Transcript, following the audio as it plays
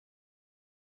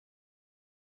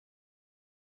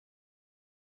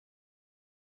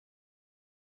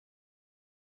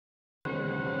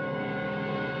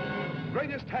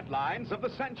greatest headlines of the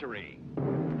century.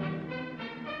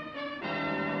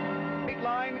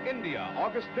 Dateline India,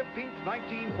 August 15th,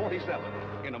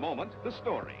 1947. In a moment, the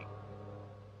story.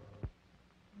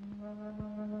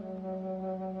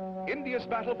 India's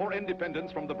battle for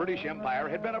independence from the British Empire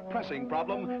had been a pressing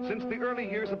problem since the early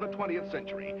years of the 20th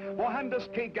century. Mohandas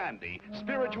K. Gandhi,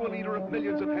 spiritual leader of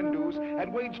millions of Hindus,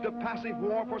 had waged a passive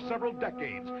war for several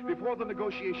decades before the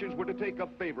negotiations were to take a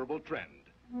favorable trend.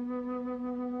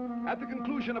 At the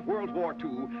conclusion of World War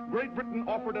II, Great Britain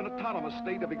offered an autonomous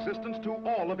state of existence to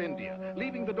all of India,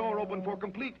 leaving the door open for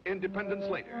complete independence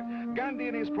later. Gandhi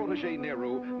and his protege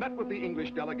Nehru met with the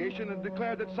English delegation and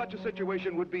declared that such a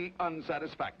situation would be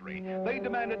unsatisfactory. They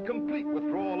demanded complete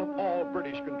withdrawal of all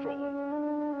British control.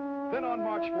 Then on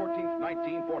March 14th,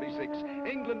 1946,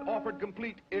 England offered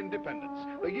complete independence.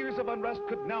 The years of unrest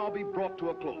could now be brought to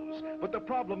a close, but the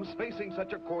problems facing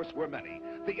such a course were many.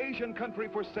 The Asian country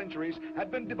for centuries had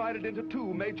been divided into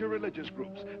two major religious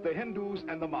groups, the Hindus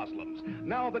and the Muslims.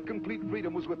 Now that complete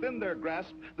freedom was within their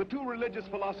grasp, the two religious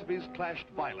philosophies clashed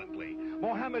violently.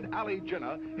 Muhammad Ali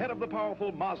Jinnah, head of the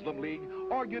powerful Muslim League,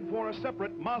 argued for a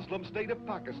separate Muslim state of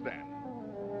Pakistan.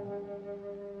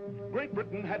 Great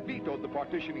Britain had vetoed the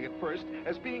partitioning at first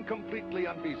as being completely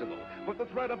unfeasible, but the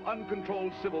threat of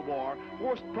uncontrolled civil war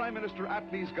forced Prime Minister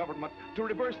Attlee's government to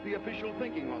reverse the official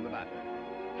thinking on the matter.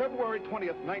 February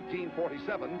 20th,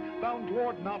 1947, found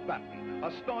Lord Mountbatten,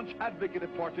 a staunch advocate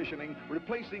of partitioning,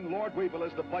 replacing Lord Wavell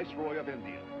as the Viceroy of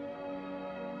India.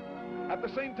 At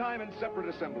the same time, in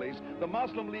separate assemblies, the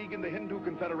Muslim League and the Hindu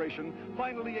Confederation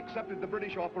finally accepted the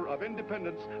British offer of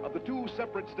independence of the two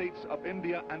separate states of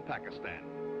India and Pakistan.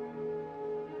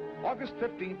 August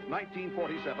 15th,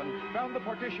 1947, found the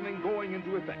partitioning going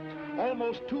into effect.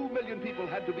 Almost 2 million people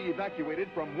had to be evacuated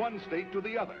from one state to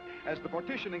the other, as the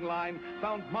partitioning line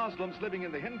found Muslims living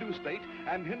in the Hindu state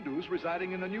and Hindus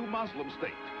residing in the new Muslim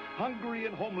state. Hungry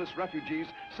and homeless refugees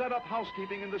set up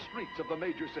housekeeping in the streets of the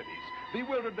major cities.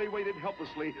 Bewildered, they waited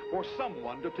helplessly for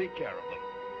someone to take care of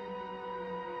them.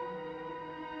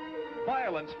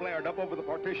 Violence flared up over the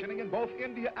partitioning in both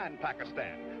India and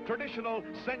Pakistan. Traditional,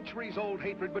 centuries-old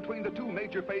hatred between the two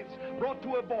major faiths brought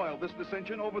to a boil this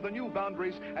dissension over the new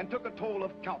boundaries and took a toll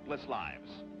of countless lives.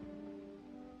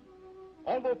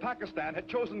 Although Pakistan had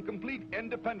chosen complete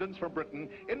independence from Britain,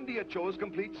 India chose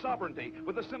complete sovereignty,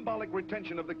 with the symbolic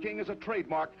retention of the king as a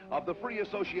trademark of the free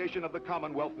association of the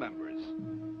Commonwealth members.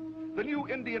 The new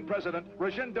Indian president,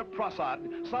 Rajendra Prasad,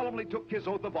 solemnly took his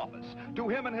oath of office. To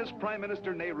him and his Prime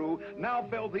Minister Nehru now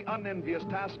fell the unenvious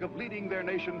task of leading their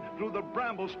nation through the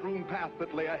bramble-strewn path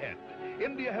that lay ahead.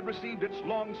 India had received its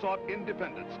long-sought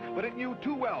independence, but it knew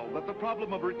too well that the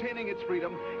problem of retaining its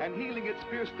freedom and healing its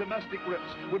fierce domestic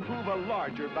rifts would prove a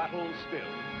larger battle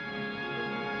still.